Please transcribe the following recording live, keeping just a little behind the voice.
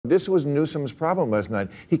this was Newsom's problem last night.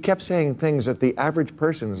 He kept saying things that the average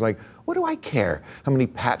person is like, what do I care how many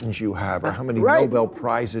patents you have or how many Nobel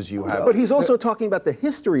Prizes you have? But he's also talking about the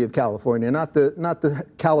history of California, not the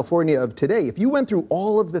California of today. If you went through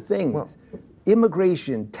all of the things,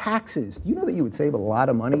 immigration, taxes, do you know that you would save a lot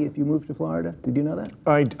of money if you moved to Florida? Did you know that?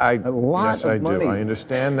 Yes, I do. I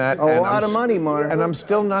understand that. A lot of money, Maher. And I'm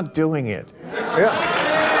still not doing it. Yeah.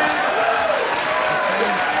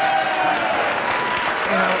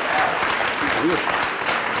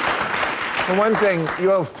 For one thing, you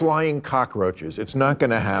have flying cockroaches. It's not going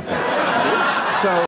to happen. So.